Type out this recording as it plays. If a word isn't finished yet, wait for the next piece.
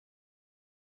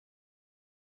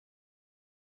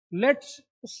Let's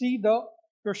see the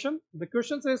question. The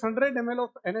question says 100 ml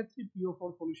of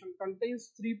Na3PO4 solution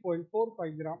contains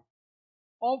 3.45 gram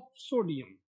of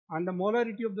sodium and the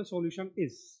molarity of the solution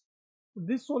is.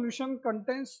 This solution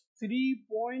contains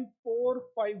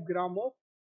 3.45 gram of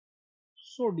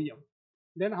sodium.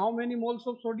 Then how many moles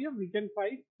of sodium? We can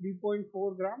find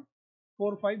 3.4 gram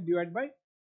 45 divided by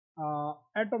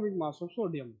atomic mass of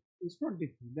sodium is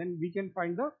 23. Then we can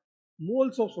find the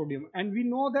moles of sodium, and we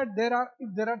know that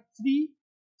if there are 3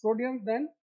 sodium, then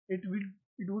it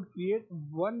would create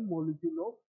 1 molecule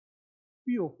of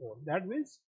PO4. That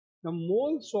means the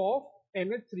moles of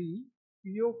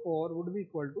Na3PO4 would be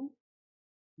equal to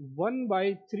 1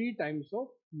 by 3 times of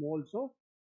moles of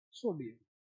sodium.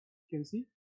 You can see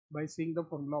by seeing the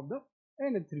formula of the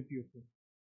Na3PO4,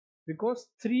 because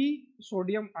 3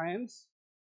 sodium ions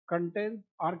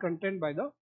are contained by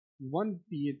the 1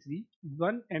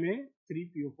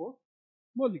 Na3PO4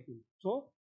 molecule. So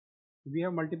we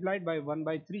have multiplied by 1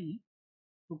 by 3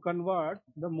 to convert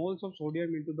the moles of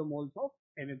sodium into the moles of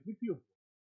Na3PO4.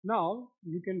 Now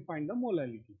you can find the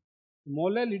molality.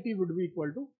 Molality would be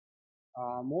equal to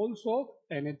moles of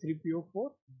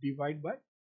Na3PO4 divided by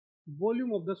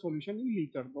volume of the solution in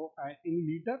liter. Though in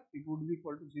liter it would be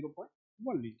equal to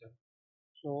 0.1 liter.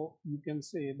 So you can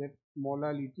say that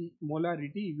molarity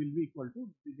will be equal to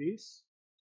this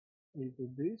into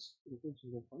this into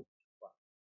 0.1.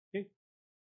 Okay.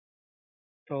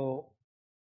 So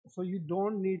you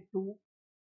don't need to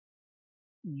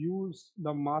use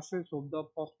the masses of the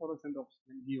phosphorus and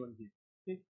oxygen given here.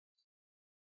 Okay.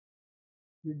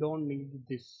 You don't need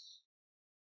this.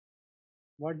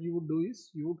 What you would do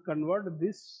is you would convert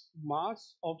this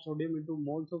mass of sodium into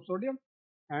moles of sodium,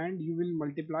 and you will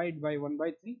multiply it by 1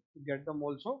 by 3 to get the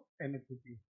moles of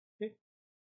Na3PO. Okay.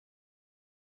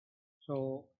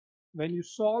 So when you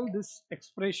solve this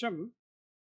expression,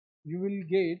 you will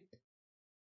get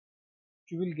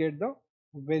the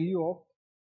value of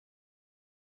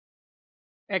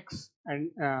x,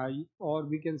 and or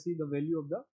we can see the value of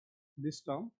this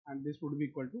term, and this would be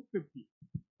equal to 50,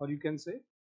 or you can say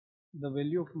the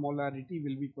value of molarity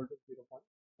will be equal to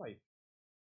 0.5.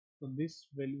 So this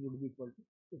value would be equal to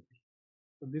 50.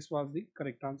 So this was the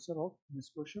correct answer of this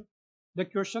question. The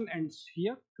question ends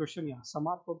here. Question यहाँ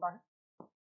समाप्त होता है.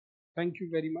 Thank you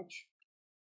very much.